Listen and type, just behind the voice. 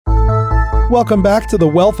Welcome back to the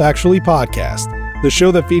Wealth Actually podcast, the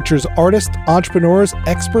show that features artists, entrepreneurs,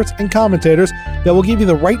 experts, and commentators that will give you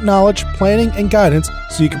the right knowledge, planning, and guidance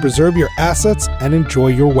so you can preserve your assets and enjoy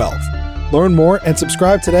your wealth. Learn more and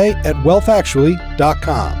subscribe today at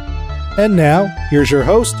wealthactually.com. And now, here's your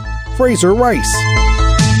host, Fraser Rice.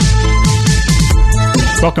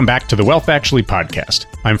 Welcome back to the Wealth Actually podcast.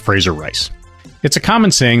 I'm Fraser Rice. It's a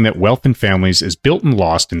common saying that wealth in families is built and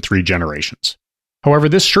lost in 3 generations. However,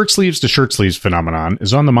 this shirt sleeves to shirt sleeves phenomenon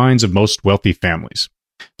is on the minds of most wealthy families.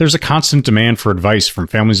 There's a constant demand for advice from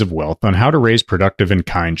families of wealth on how to raise productive and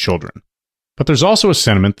kind children. But there's also a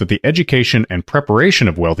sentiment that the education and preparation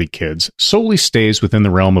of wealthy kids solely stays within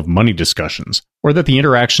the realm of money discussions, or that the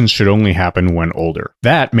interactions should only happen when older.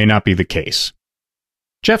 That may not be the case.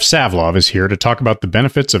 Jeff Savlov is here to talk about the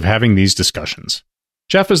benefits of having these discussions.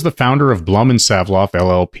 Jeff is the founder of Blum & Savlov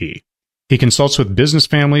LLP. He consults with business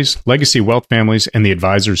families, legacy wealth families, and the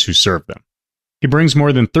advisors who serve them. He brings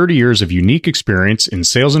more than 30 years of unique experience in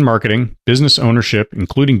sales and marketing, business ownership,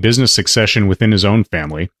 including business succession within his own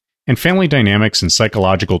family, and family dynamics and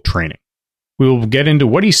psychological training. We will get into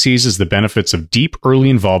what he sees as the benefits of deep early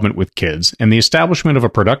involvement with kids and the establishment of a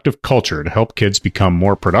productive culture to help kids become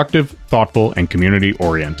more productive, thoughtful, and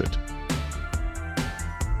community-oriented.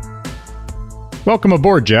 Welcome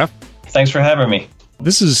aboard, Jeff. Thanks for having me.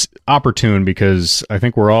 This is opportune because I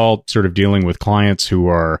think we're all sort of dealing with clients who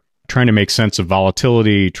are trying to make sense of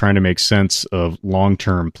volatility, trying to make sense of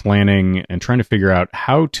long-term planning, and trying to figure out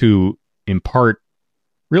how to impart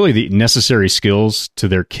really the necessary skills to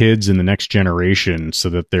their kids in the next generation so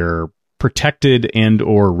that they're protected and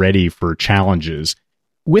or ready for challenges.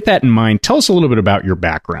 With that in mind, tell us a little bit about your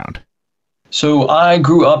background. So I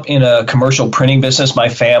grew up in a commercial printing business. My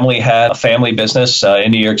family had a family business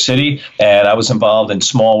in New York City, and I was involved in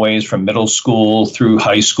small ways from middle school through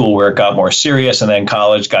high school where it got more serious, and then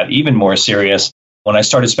college got even more serious. When I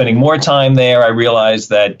started spending more time there, I realized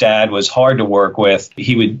that Dad was hard to work with.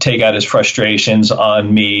 He would take out his frustrations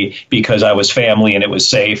on me because I was family and it was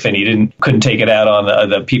safe, and he couldn't take it out on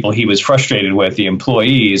the people he was frustrated with, the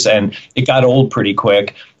employees, and it got old pretty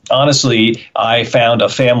quick. Honestly, I found a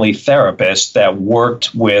family therapist that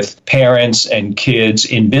worked with parents and kids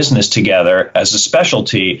in business together as a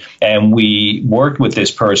specialty. And we worked with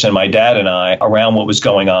this person, my dad and I, around what was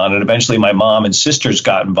going on. And eventually my mom and sisters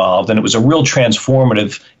got involved. And it was a real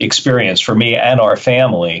transformative experience for me and our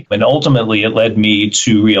family. And ultimately, it led me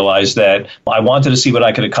to realize that I wanted to see what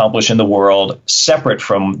I could accomplish in the world separate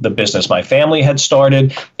from the business my family had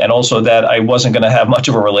started. And also that I wasn't going to have much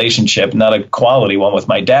of a relationship, not a quality one, with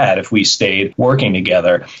my dad if we stayed working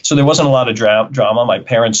together. So there wasn't a lot of drama. My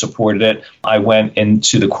parents supported it. I went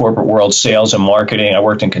into the corporate world, sales and marketing. I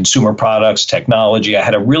worked in consumer products, technology. I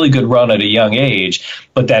had a really good run at a young age,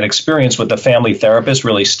 but that experience with the family therapist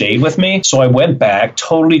really stayed with me. So I went back,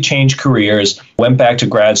 totally changed careers, went back to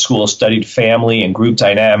grad school, studied family and group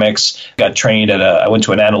dynamics, got trained I went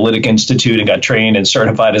to an analytic institute and got trained and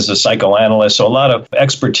certified as a psychoanalyst. So a lot of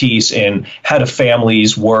expertise in how do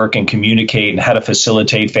families work and communicate and how to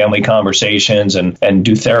facilitate family conversations and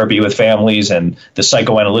do therapy with families. And the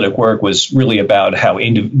psychoanalytic work was really about how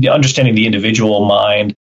understanding the individual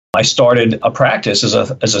mind. I started a practice as a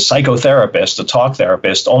psychotherapist, a talk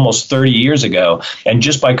therapist, almost 30 years ago. And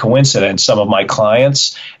just by coincidence, some of my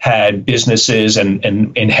clients had businesses and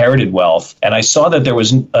inherited wealth. And I saw that there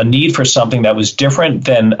was a need for something that was different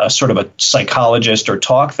than a sort of a psychologist or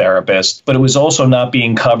talk therapist, but it was also not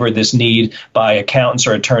being covered, this need, by accountants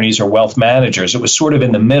or attorneys or wealth managers. It was sort of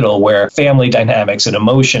in the middle where family dynamics and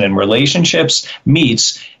emotion and relationships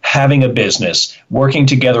meets having a business, working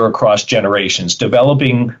together across generations,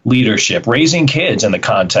 developing leadership, raising kids in the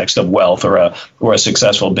context of wealth or a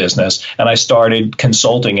successful business. And I started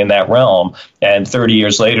consulting in that realm. And 30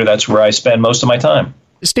 years later, that's where I spend most of my time.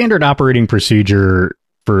 Standard operating procedure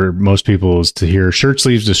for most people is to hear shirt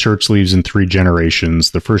sleeves to shirt sleeves in 3 generations.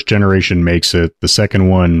 The first generation makes it. The second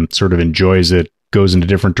one sort of enjoys it, goes in a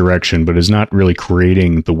different direction, but is not really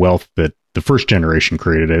creating the wealth that the first generation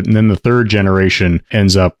created it. And then the third generation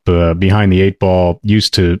ends up behind the 8 ball,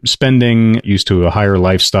 used to spending, used to a higher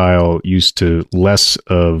lifestyle, used to less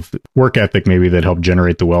of work ethic maybe that helped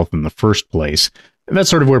generate the wealth in the first place. And that's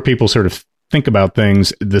sort of where people sort of think about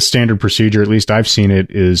things. The standard procedure, at least I've seen it,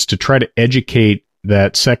 is to try to educate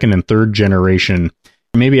that second and third generation.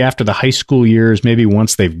 Maybe after the high school years, maybe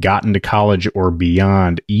once they've gotten to college or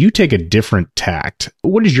beyond, you take a different tact.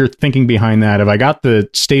 What is your thinking behind that? Have I got the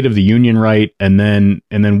State of the Union right? And then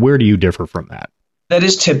where do you differ from that? That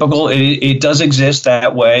is typical. It does exist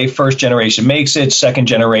that way. First generation makes it. Second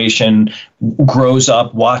generation grows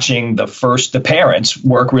up watching the parents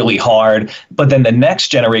work really hard, but then the next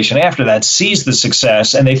generation after that sees the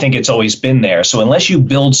success and they think it's always been there. So unless you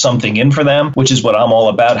build something in for them, which is what I'm all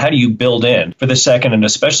about, how do you build in for the second and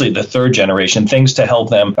especially the third generation things to help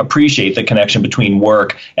them appreciate the connection between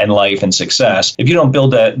work and life and success? If you don't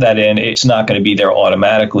build that in, it's not going to be there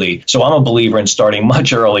automatically. So I'm a believer in starting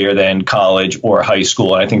much earlier than college or high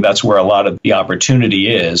school. And I think that's where a lot of the opportunity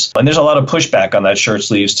is. And there's a lot of pushback on that shirt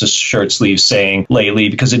sleeves to shirt sleeves saying lately,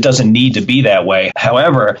 because it doesn't need to be that way.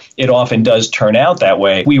 However, it often does turn out that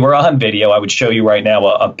way. We were on video. I would show you right now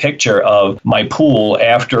a picture of my pool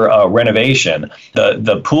after a renovation.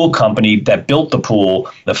 The pool company that built the pool,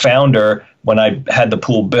 the founder, when I had the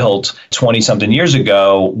pool built 20-something years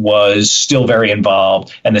ago, was still very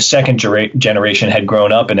involved. And the second generation had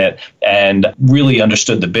grown up in it and really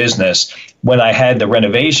understood the business. When I had the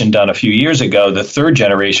renovation done a few years ago, the third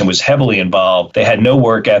generation was heavily involved. They had no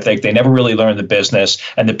work ethic. They never really learned the business.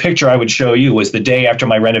 And the picture I would show you was the day after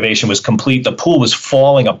my renovation was complete. The pool was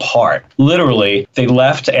falling apart. Literally, they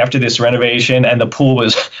left after this renovation and the pool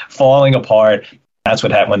was falling apart. That's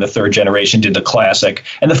what happened when the third generation did the classic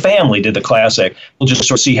and the family did the classic. We'll just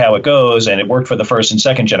sort of see how it goes. And it worked for the first and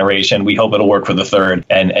second generation. We hope it'll work for the third.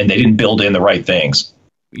 And they didn't build in the right things.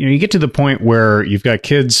 You know, you get to the point where you've got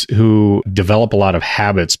kids who develop a lot of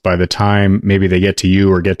habits by the time maybe they get to you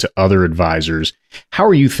or get to other advisors. How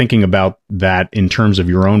are you thinking about that in terms of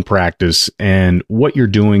your own practice and what you're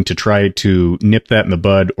doing to try to nip that in the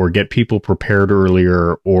bud or get people prepared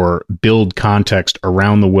earlier or build context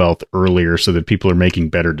around the wealth earlier so that people are making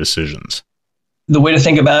better decisions? The way to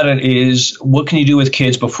think about it is, what can you do with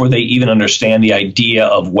kids before they even understand the idea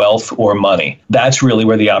of wealth or money? That's really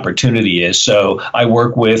where the opportunity is. So I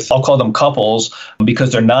work with, I'll call them couples,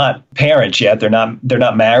 because they're not parents yet. They're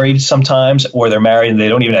not married sometimes, or they're married and they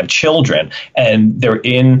don't even have children. And they're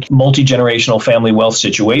in multi-generational family wealth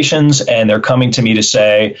situations. And they're coming to me to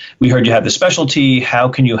say, we heard you have the specialty. How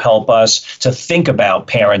can you help us to think about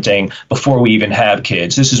parenting before we even have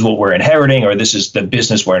kids? This is what we're inheriting, or this is the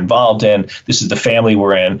business we're involved in. This is the family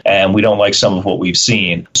we're in, and we don't like some of what we've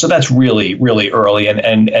seen. So that's really, really early.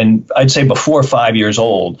 And I'd say before 5 years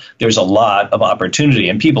old, there's a lot of opportunity.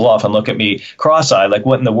 And people often look at me cross-eyed, like,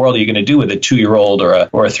 what in the world are you going to do with a 2-year-old or a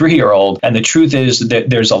 3-year-old? And the truth is that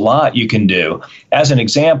there's a lot you can do. As an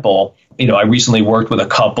example, I recently worked with a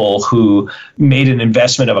couple who made an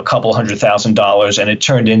investment of a couple $100,000 and it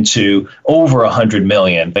turned into over $100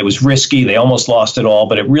 million. It was risky. They almost lost it all,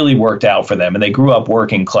 but it really worked out for them. And they grew up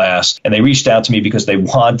working class, and they reached out to me because they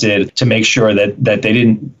wanted to make sure that they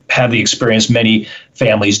didn't have the experience many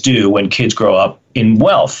families do when kids grow up in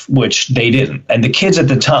wealth, which they didn't. And the kids at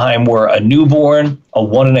the time were a newborn, a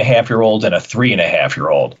 1.5-year-old, and a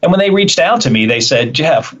 3.5-year-old. And when they reached out to me, they said,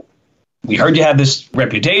 Jeff, we heard you have this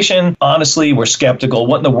reputation. Honestly, we're skeptical.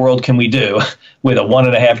 What in the world can we do with a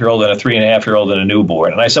 1.5-year-old and a 3.5-year-old and a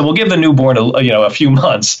newborn? And I said, we'll give the newborn a few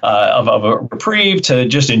months of a reprieve to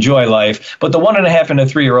just enjoy life. But the 1.5 and a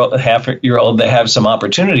 3-year-old, they have some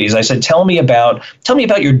opportunities. I said, tell me about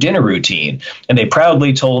your dinner routine. And they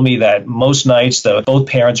proudly told me that most nights both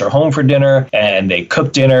parents are home for dinner and they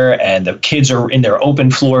cook dinner, and the kids are in their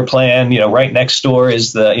open floor plan. Right next door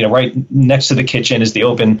is right next to the kitchen is the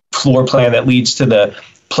open floor plan that leads to the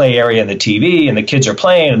play area and the TV, and the kids are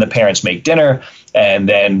playing and the parents make dinner. And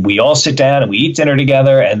then we all sit down and we eat dinner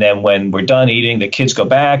together. And then when we're done eating, the kids go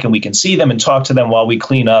back and we can see them and talk to them while we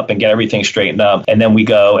clean up and get everything straightened up. And then we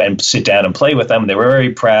go and sit down and play with them. And they were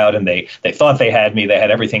very proud, and they thought they had me. They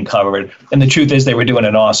had everything covered. And the truth is, they were doing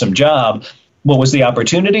an awesome job. What was the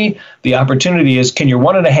opportunity? The opportunity is, can your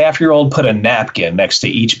 1.5-year-old put a napkin next to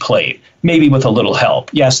each plate? Maybe with a little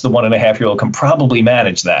help. Yes, the 1.5-year-old can probably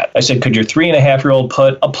manage that. I said, could your 3.5-year-old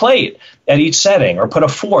put a plate at each setting, or put a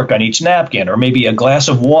fork on each napkin, or maybe a glass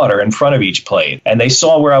of water in front of each plate? And they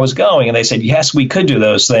saw where I was going, and they said, yes, we could do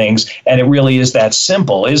those things. And it really is that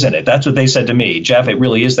simple, isn't it? That's what they said to me. Jeff, it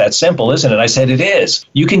really is that simple, isn't it? I said, it is.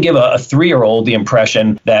 You can give a 3-year-old the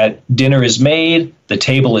impression that dinner is made, the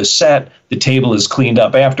table is set, the table is cleaned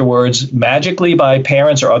up afterwards magically by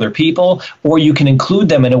parents or other people, or you can include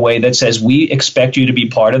them in a way that says, we expect you to be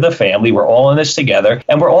part of the family. We're all in this together,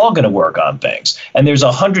 and we're all going to work on things. And there's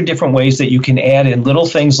 100 different ways that you can add in little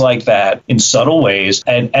things like that in subtle ways,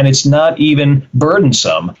 and it's not even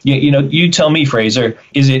burdensome. You tell me, Fraser,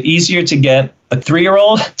 is it easier to get a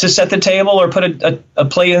 3-year-old to set the table or put a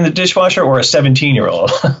plate in the dishwasher, or a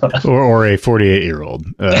 17-year-old? or a 48-year-old.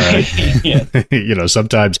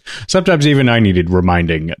 Sometimes even I needed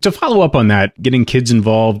reminding. To follow up on that, getting kids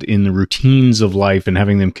involved in the routines of life and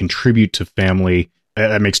having them contribute to family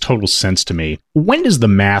That makes total sense to me. When does the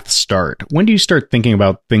math start? When do you start thinking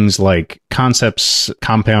about things like concepts,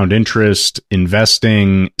 compound interest,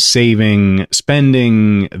 investing, saving,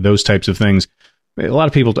 spending, those types of things? A lot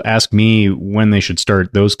of people ask me when they should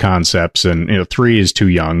start those concepts, and 3 is too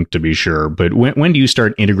young to be sure. But when do you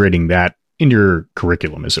start integrating that in your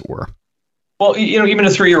curriculum, as it were? Well, even a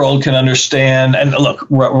 3-year-old can understand. And look,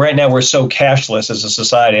 right now we're so cashless as a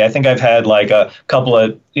society. I think I've had like a couple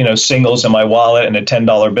of, singles in my wallet and a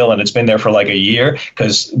 $10 bill, and it's been there for like a year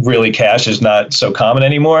because really cash is not so common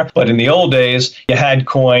anymore. But in the old days, you had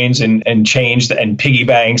coins and change and piggy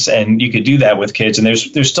banks, and you could do that with kids. And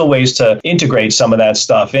there's still ways to integrate some of that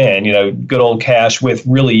stuff in, good old cash with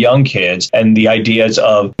really young kids, and the ideas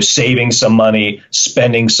of saving some money,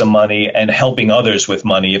 spending some money, and helping others with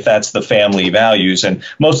money if that's the family values. And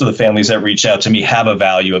most of the families that reach out to me have a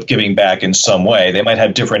value of giving back in some way. They might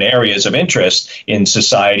have different areas of interest in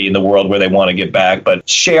society, in the world where they want to give back, but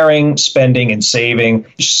sharing, spending, and saving,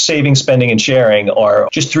 spending, and sharing are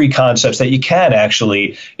just 3 concepts that you can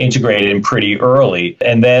actually integrate in pretty early.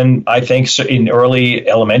 And then I think in early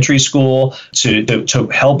elementary school to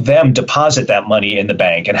help them deposit that money in the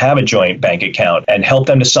bank and have a joint bank account, and help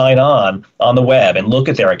them to sign on the web and look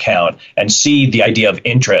at their account and see the idea of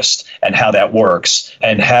interest and how that works,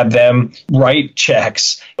 and have them write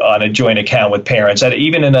checks on a joint account with parents. And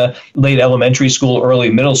even in a late elementary school,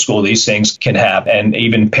 early middle school, these things can happen. And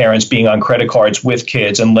even parents being on credit cards with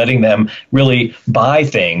kids and letting them really buy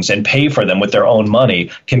things and pay for them with their own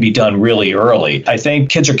money can be done really early. I think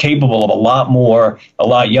kids are capable of a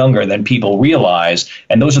lot younger than people realize.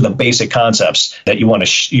 And those are the basic concepts that you want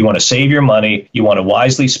to save your money. You want to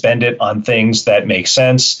wisely spend it on things that make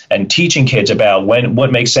sense, and teaching kids about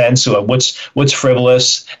what makes sense, or what's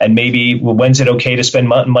frivolous, and maybe when's it okay to spend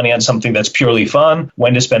money on something that's purely fun,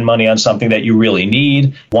 when to spend money on something that you really need.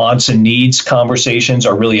 Wants and needs conversations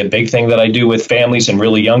are really a big thing that I do with families and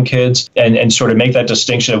really young kids, and sort of make that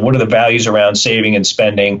distinction of what are the values around saving and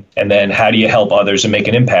spending, and then how do you help others and make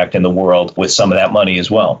an impact in the world with some of that money as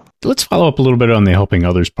well. Let's follow up a little bit on the helping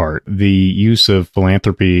others part. The use of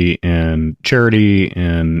philanthropy and charity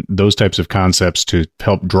and those types of concepts to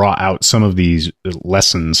help draw out some of these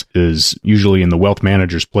lessons is usually in the wealth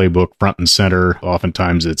manager's playbook, front and center.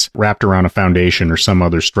 Oftentimes it's wrapped around a foundation or some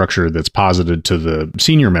other structure that's posited to the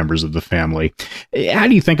senior members of the family. How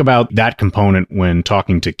do you think about that component when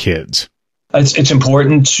talking to kids? It's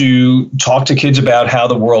important to talk to kids about how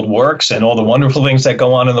the world works and all the wonderful things that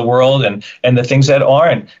go on in the world, and the things that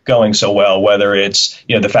aren't going so well, whether it's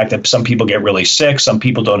the fact that some people get really sick, some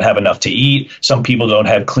people don't have enough to eat, some people don't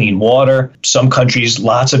have clean water. Some countries,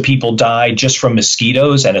 lots of people die just from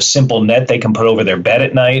mosquitoes, and a simple net they can put over their bed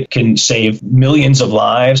at night can save millions of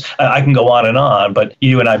lives. I can go on, but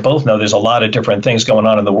you and I both know there's a lot of different things going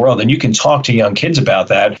on in the world, and you can talk to young kids about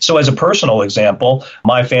that. So as a personal example,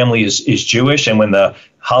 my family is Jewish, and when the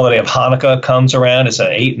holiday of Hanukkah comes around, it's an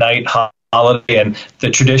 8-night holiday, and the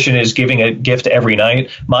tradition is giving a gift every night.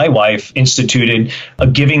 My wife instituted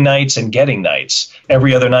giving nights and getting nights.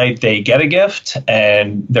 Every other night they get a gift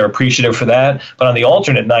and they're appreciative for that. But on the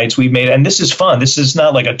alternate nights we've made, and this is fun, this is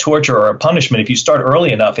not like a torture or a punishment. If you start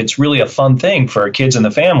early enough, it's really a fun thing for kids and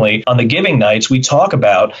the family. On the giving nights, we talk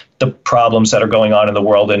about the problems that are going on in the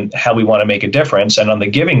world and how we want to make a difference. And on the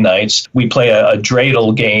giving nights, we play a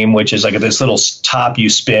dreidel game, which is like this little top you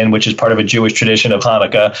spin, which is part of a Jewish tradition of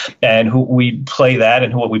Hanukkah. And we play that,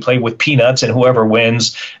 and we play with peanuts, and whoever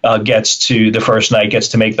wins gets to the first night gets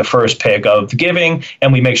to make the first pick of giving,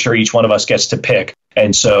 and we make sure each one of us gets to pick.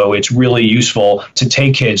 And so it's really useful to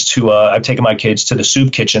take kids to, I've taken my kids to the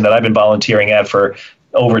soup kitchen that I've been volunteering at for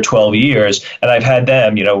over 12 years. And I've had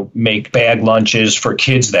them, make bag lunches for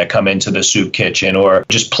kids that come into the soup kitchen, or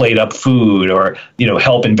just plate up food, or,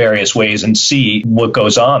 help in various ways and see what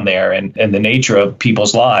goes on there and the nature of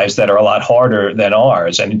people's lives that are a lot harder than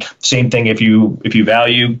ours. And same thing if you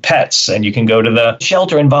value pets, and you can go to the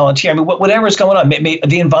shelter and volunteer. I mean, whatever's going on,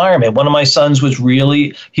 the environment. One of my sons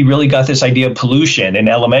he really got this idea of pollution in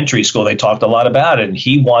elementary school. They talked a lot about it, and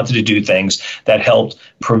he wanted to do things that helped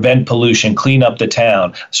prevent pollution, clean up the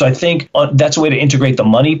town. So I think that's a way to integrate the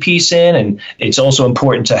money piece in. And it's also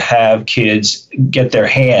important to have kids get their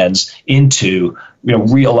hands into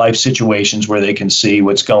real life situations where they can see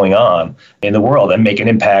what's going on in the world and make an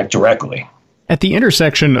impact directly. At the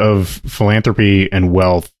intersection of philanthropy and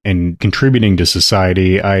wealth and contributing to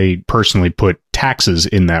society, I personally put taxes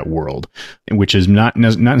in that world, which is not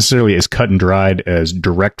necessarily as cut and dried as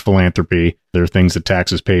direct philanthropy. There are things that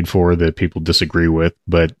taxes paid for that people disagree with,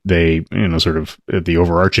 but they, sort of at the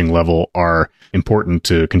overarching level are important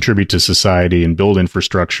to contribute to society and build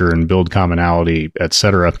infrastructure and build commonality,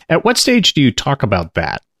 etc. At what stage do you talk about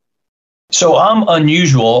that? So I'm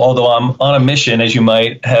unusual, although I'm on a mission, as you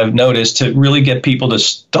might have noticed, to really get people to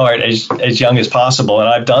start as young as possible. And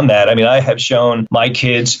I've done that. I mean, I have shown my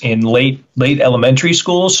kids in late elementary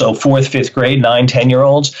school, so 4th, 5th grade, 9,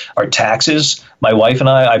 10-year-olds, our taxes. My wife and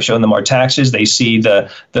I've shown them our taxes. They see the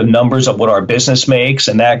numbers of what our business makes,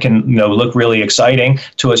 and that can look really exciting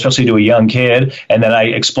especially to a young kid. And then I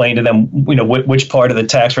explain to them which part of the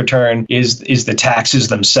tax return is the taxes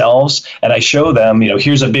themselves, and I show them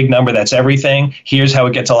here's a big number that's everything. Here's how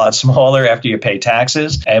it gets a lot smaller after you pay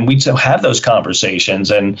taxes, and we have those conversations.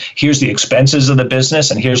 And here's the expenses of the business,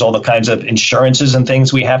 and here's all the kinds of insurances and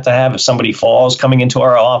things we have to have. If somebody falls coming into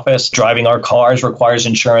our office, driving our cars requires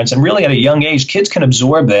insurance, and really at a young age, kids can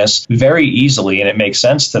absorb this very easily and it makes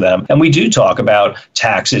sense to them. And we do talk about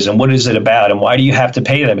taxes and what is it about and why do you have to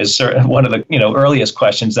pay them is one of the earliest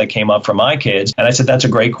questions that came up for my kids. And I said, that's a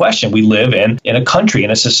great question. We live in a country,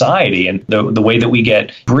 in a society, and the way that we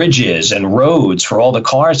get bridges and roads for all the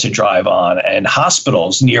cars to drive on and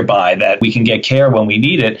hospitals nearby that we can get care when we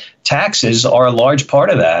need it, taxes are a large part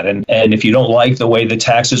of that. And if you don't like the way the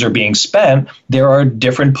taxes are being spent, there are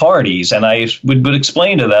different parties. And I would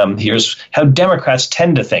explain to them, here's how Democrats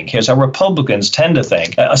tend to think. Here's how Republicans tend to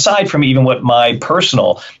think. Aside from even what my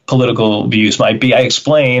personal political views might be, I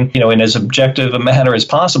explain, in as objective a manner as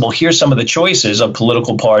possible, here's some of the choices of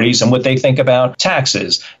political parties and what they think about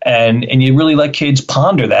taxes. And you really let kids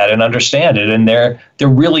ponder that and understand it. And they're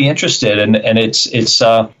really interested. And it's just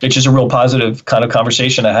a real positive kind of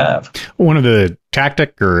conversation to have. One of the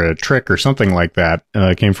tactic or a trick or something like that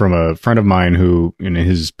came from a friend of mine who,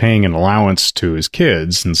 is paying an allowance to his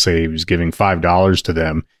kids, and say he was giving $5 to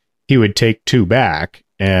them, he would take 2 back,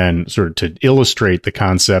 and sort of to illustrate the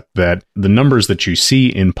concept that the numbers that you see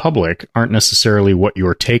in public aren't necessarily what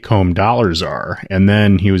your take-home dollars are. And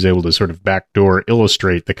then he was able to sort of backdoor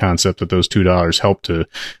illustrate the concept that those $2 help to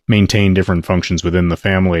maintain different functions within the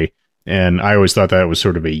family. And I always thought that was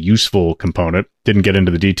sort of a useful component. Didn't get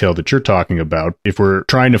into the detail that you're talking about. If we're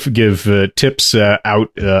trying to give tips out,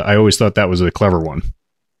 I always thought that was a clever one.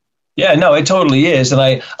 Yeah, no, it totally is. And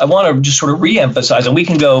I want to just sort of reemphasize, and we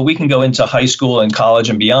can go into high school and college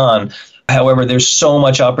and beyond. However, there's so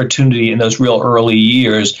much opportunity in those real early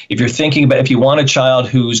years. If you're thinking about, if you want a child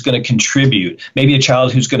who's going to contribute, maybe a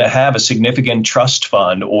child who's going to have a significant trust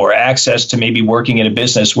fund or access to maybe working in a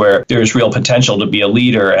business where there's real potential to be a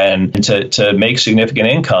leader and to make significant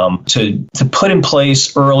income, to put in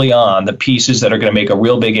place early on the pieces that are going to make a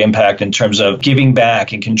real big impact in terms of giving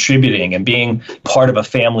back and contributing and being part of a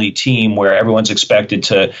family team where everyone's expected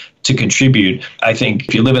to contribute. I think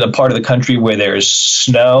if you live in a part of the country where there's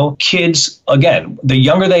snow, kids, again, the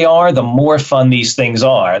younger they are, the more fun these things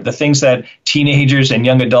are. The things that teenagers and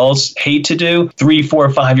young adults hate to do, 3, 4,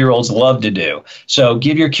 5-year-olds love to do. So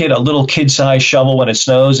give your kid a little kid-sized shovel when it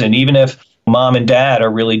snows, and even if mom and dad are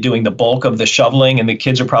really doing the bulk of the shoveling and the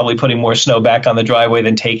kids are probably putting more snow back on the driveway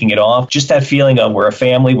than taking it off, just that feeling of we're a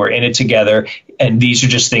family, we're in it together, and these are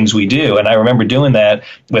just things we do. And I remember doing that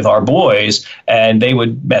with our boys, and they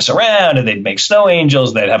would mess around and they'd make snow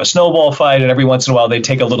angels, they'd have a snowball fight, and every once in a while they'd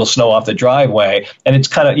take a little snow off the driveway. And it's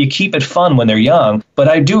kind of, you keep it fun when they're young. But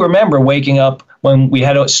I do remember waking up when we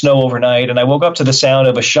had snow overnight, and I woke up to the sound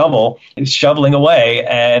of a shovel shoveling away.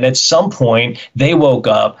 And at some point, they woke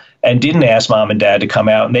up and didn't ask mom and dad to come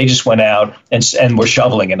out, and they just went out and were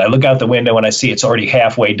shoveling. And I look out the window and I see it's already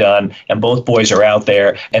halfway done, and both boys are out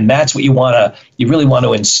there. And that's what you really want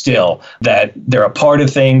to instill, that they're a part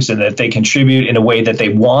of things and that they contribute in a way that they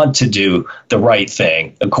want to do the right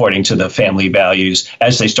thing according to the family values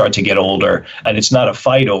as they start to get older. And it's not a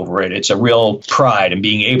fight over it. It's a real pride in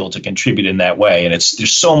being able to contribute in that way. And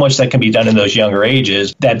there's so much that can be done in those younger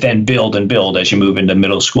ages that then build and build as you move into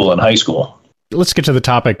middle school and high school. Let's get to the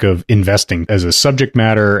topic of investing as a subject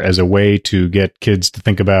matter, as a way to get kids to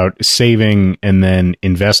think about saving and then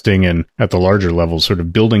investing, and at the larger level, sort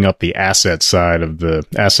of building up the asset side of the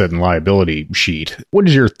asset and liability sheet. What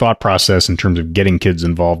is your thought process in terms of getting kids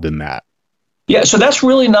involved in that? Yeah, so that's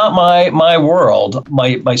really not my world.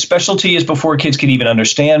 My specialty is before kids can even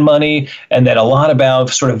understand money, and then a lot about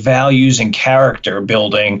sort of values and character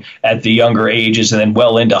building at the younger ages and then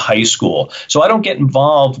well into high school. So I don't get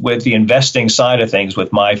involved with the investing side of things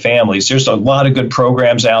with my families. There's a lot of good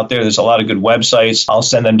programs out there. There's a lot of good websites. I'll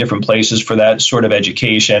send them different places for that sort of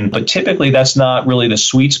education. But typically that's not really the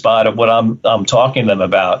sweet spot of what I'm talking to them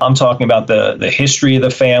about. I'm talking about the history of the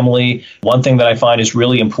family. One thing that I find is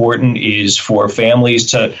really important is for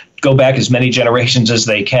families to go back as many generations as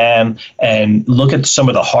they can and look at some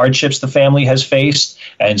of the hardships the family has faced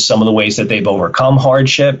and some of the ways that they've overcome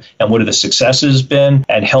hardship and what are the successes been,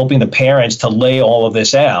 and helping the parents to lay all of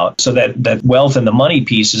this out so that wealth and the money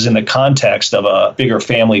piece is in the context of a bigger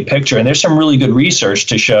family picture. And there's some really good research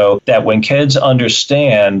to show that when kids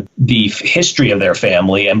understand the history of their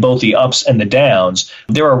family and both the ups and the downs,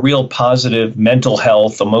 there are real positive mental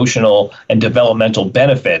health, emotional, and developmental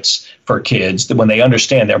benefits for kids that when they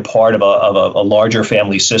understand they're part of a larger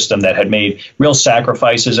family system that had made real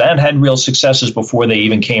sacrifices and had real successes before they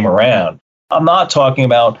even came around. I'm not talking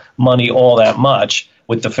about money all that much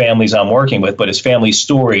with the families I'm working with, but it's family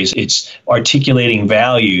stories. It's articulating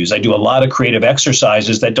values. I do a lot of creative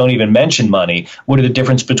exercises that don't even mention money. What are the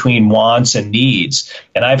difference between wants and needs?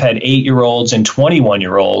 And I've had 8-year-olds and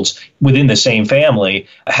 21-year-olds within the same family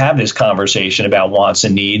have this conversation about wants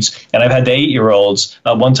and needs. And I've had the 8-year-olds,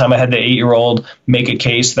 one time I had the 8-year-old make a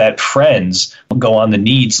case that friends go on the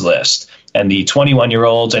needs list. And the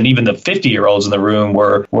 21-year-olds and even the 50-year-olds in the room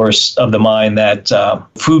were of the mind that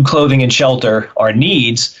food, clothing, and shelter are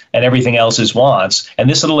needs and everything else is wants. And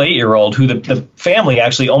this little 8-year-old, who the family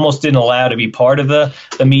actually almost didn't allow to be part of the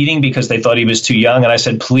meeting because they thought he was too young. And I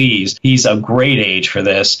said, please, he's a great age for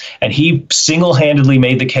this. And he single-handedly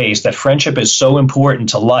made the case that friendship is so important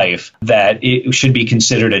to life that it should be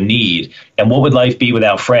considered a need. And what would life be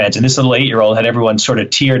without friends? And this little 8-year-old had everyone sort of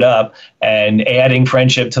teared up and adding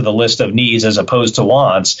friendship to the list of needs as opposed to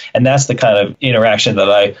wants. And that's the kind of interaction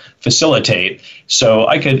that I facilitate. So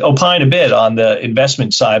I could opine a bit on the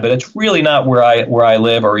investment side, but it's really not where I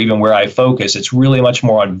live or even where I focus. It's really much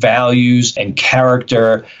more on values and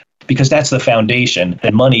character, because that's the foundation,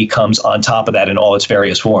 and money comes on top of that in all its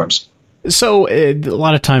various forms. So a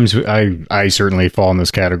lot of times I certainly fall in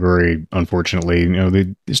this category, unfortunately. You know,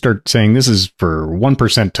 they start saying this is for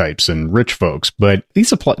 1% types and rich folks, but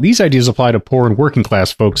these ideas apply to poor and working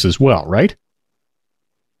class folks as well, right?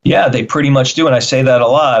 Yeah, they pretty much do. And I say that a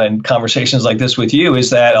lot in conversations like this with you, is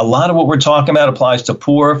that a lot of what we're talking about applies to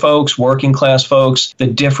poor folks, working class folks. The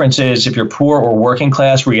difference is if you're poor or working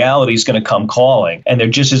class, reality is going to come calling, and there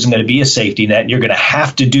just isn't going to be a safety net, and you're going to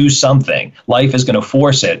have to do something. Life is going to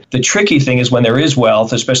force it. The tricky thing is when there is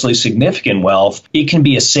wealth, especially significant wealth, it can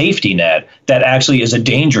be a safety net that actually is a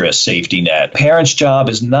dangerous safety net. Parents' job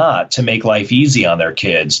is not to make life easy on their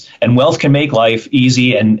kids, and wealth can make life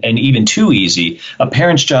easy and even too easy. A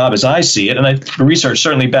parent's job, as I see it, and the research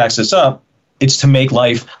certainly backs this up, it's to make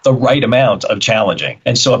life the right amount of challenging.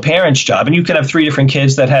 And so a parent's job, and you can have 3 different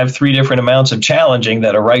kids that have 3 different amounts of challenging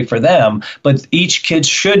that are right for them, but each kid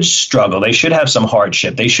should struggle. They should have some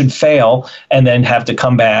hardship. They should fail and then have to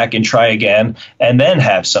come back and try again and then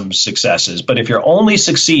have some successes. But if you're only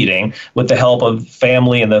succeeding with the help of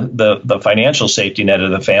family and the financial safety net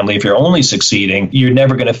of the family, if you're only succeeding, you're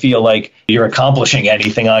never going to feel like you're accomplishing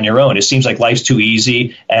anything on your own. It seems like life's too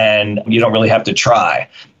easy and you don't really have to try.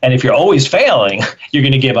 And if you're always failing, you're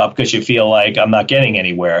going to give up because you feel like I'm not getting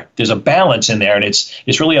anywhere. There's a balance in there, and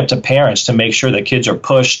it's really up to parents to make sure that kids are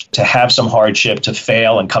pushed to have some hardship, to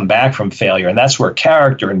fail and come back from failure. And that's where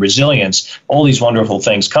character and resilience, all these wonderful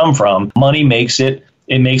things come from. Money makes it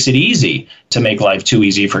easy to make life too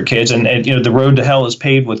easy for kids. And you know, the road to hell is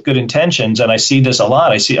paved with good intentions. And I see this a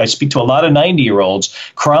lot. I speak to a lot of 90-year-olds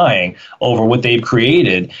crying over what they've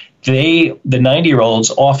created. The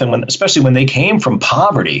 90-year-olds often, especially when they came from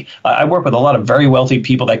poverty, I work with a lot of very wealthy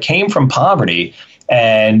people that came from poverty,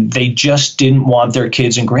 and they just didn't want their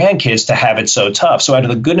kids and grandkids to have it so tough. So out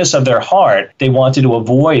of the goodness of their heart, they wanted to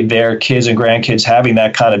avoid their kids and grandkids having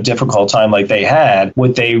that kind of difficult time like they had.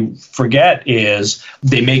 What they forget is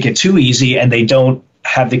they make it too easy, and they don't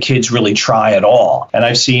have the kids really try at all. And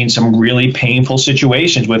I've seen some really painful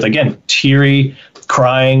situations with, again, teary,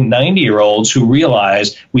 crying 90-year-olds who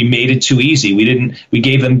realized we made it too easy. We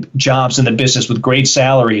gave them jobs in the business with great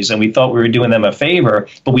salaries, and we thought we were doing them a favor,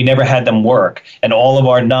 but we never had them work. And all of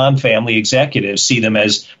our non-family executives see them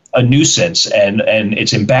as a nuisance and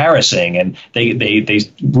it's embarrassing, and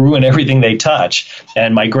they ruin everything they touch.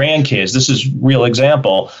 And my grandkids, this is real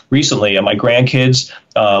example. Recently, my grandkids,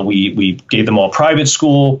 we gave them all private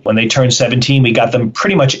school. When they turned 17, we got them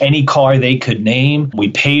pretty much any car they could name. We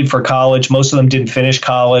paid for college. Most of them didn't finish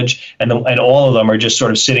college, and all of them are just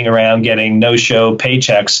sort of sitting around getting no-show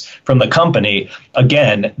paychecks from the company.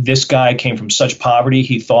 Again, this guy came from such poverty,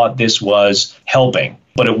 he thought this was helping,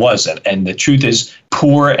 but it wasn't. And the truth is,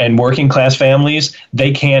 poor and working class families,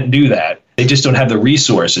 they can't do that. They just don't have the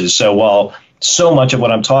resources. So while so much of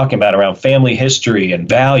what I'm talking about around family history and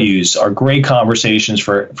values are great conversations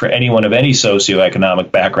for anyone of any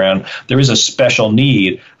socioeconomic background, there is a special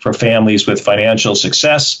need for families with financial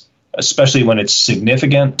success, especially when it's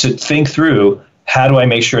significant, to think through, how do I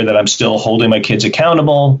make sure that I'm still holding my kids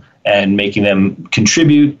accountable and making them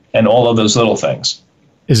contribute and all of those little things.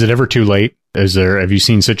 Is it ever too late? Have you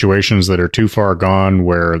seen situations that are too far gone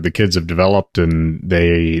where the kids have developed and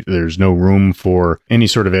there's no room for any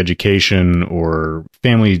sort of education or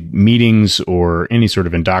family meetings or any sort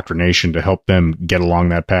of indoctrination to help them get along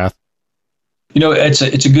that path?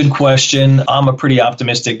 It's a good question. I'm a pretty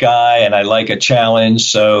optimistic guy and I like a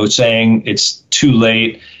challenge. So saying it's too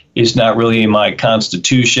late is not really in my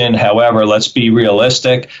constitution. However, let's be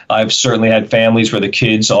realistic. I've certainly had families where the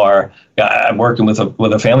kids I'm working with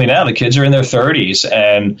a family now, the kids are in their 30s,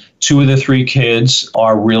 and 2 of the 3 kids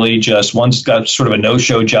are really just, one's got sort of a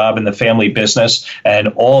no-show job in the family business, and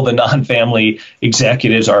all the non-family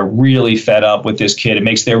executives are really fed up with this kid. It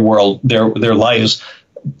makes their lives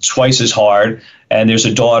twice as hard. And there's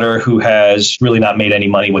a daughter who has really not made any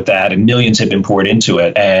money with that, and millions have been poured into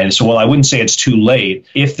it. And so while I wouldn't say it's too late,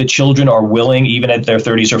 if the children are willing, even at their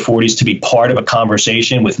 30s or 40s, to be part of a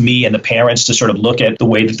conversation with me and the parents to sort of look at the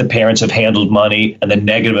way that the parents have handled money and the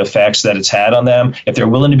negative effects that it's had on them, if they're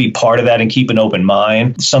willing to be part of that and keep an open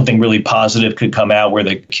mind, something really positive could come out where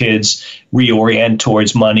the kids reorient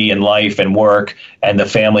towards money and life and work, and the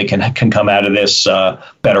family can come out of this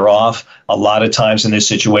better off. A lot of times in this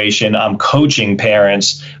situation, I'm coaching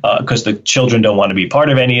parents because the children don't want to be part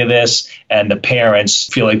of any of this, and the parents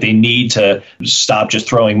feel like they need to stop just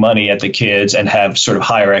throwing money at the kids and have sort of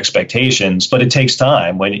higher expectations. But it takes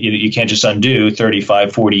time. When you can't just undo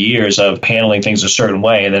 35, 40 years of handling things a certain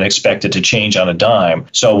way and then expect it to change on a dime.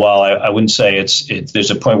 So while I wouldn't say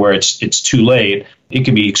there's a point where it's too late, it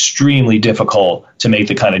can be extremely difficult to make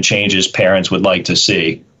the kind of changes parents would like to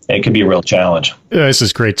see. It can be a real challenge. This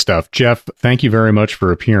is great stuff. Jeff, thank you very much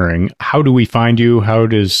for appearing. How do we find you? How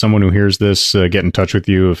does someone who hears this get in touch with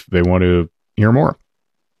you if they want to hear more?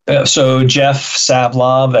 So Jeff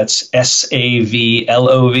Savlov, that's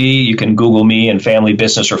Savlov. You can Google me and family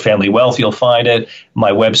business or family wealth. You'll find it.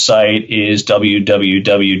 My website is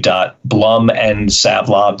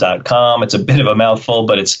www.blumandSavlov.com. It's a bit of a mouthful,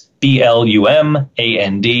 but it's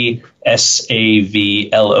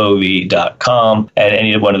BLUMANDSAVLOV.com. And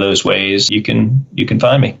any one of those ways you can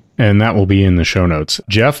find me. And that will be in the show notes.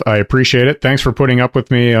 Jeff, I appreciate it. Thanks for putting up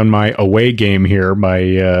with me on my away game here.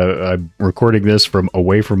 I'm recording this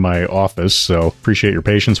away from my office, so appreciate your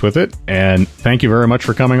patience with it. And thank you very much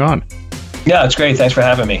for coming on. Yeah, it's great. Thanks for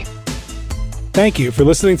having me. Thank you for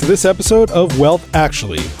listening to this episode of Wealth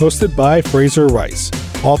Actually, hosted by Fraser Rice,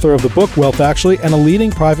 author of the book Wealth Actually and a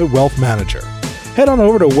leading private wealth manager. Head on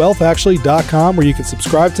over to wealthactually.com where you can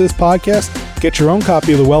subscribe to this podcast, get your own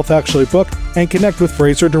copy of the Wealth Actually book, and connect with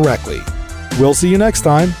Fraser directly. We'll see you next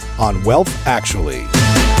time on Wealth Actually.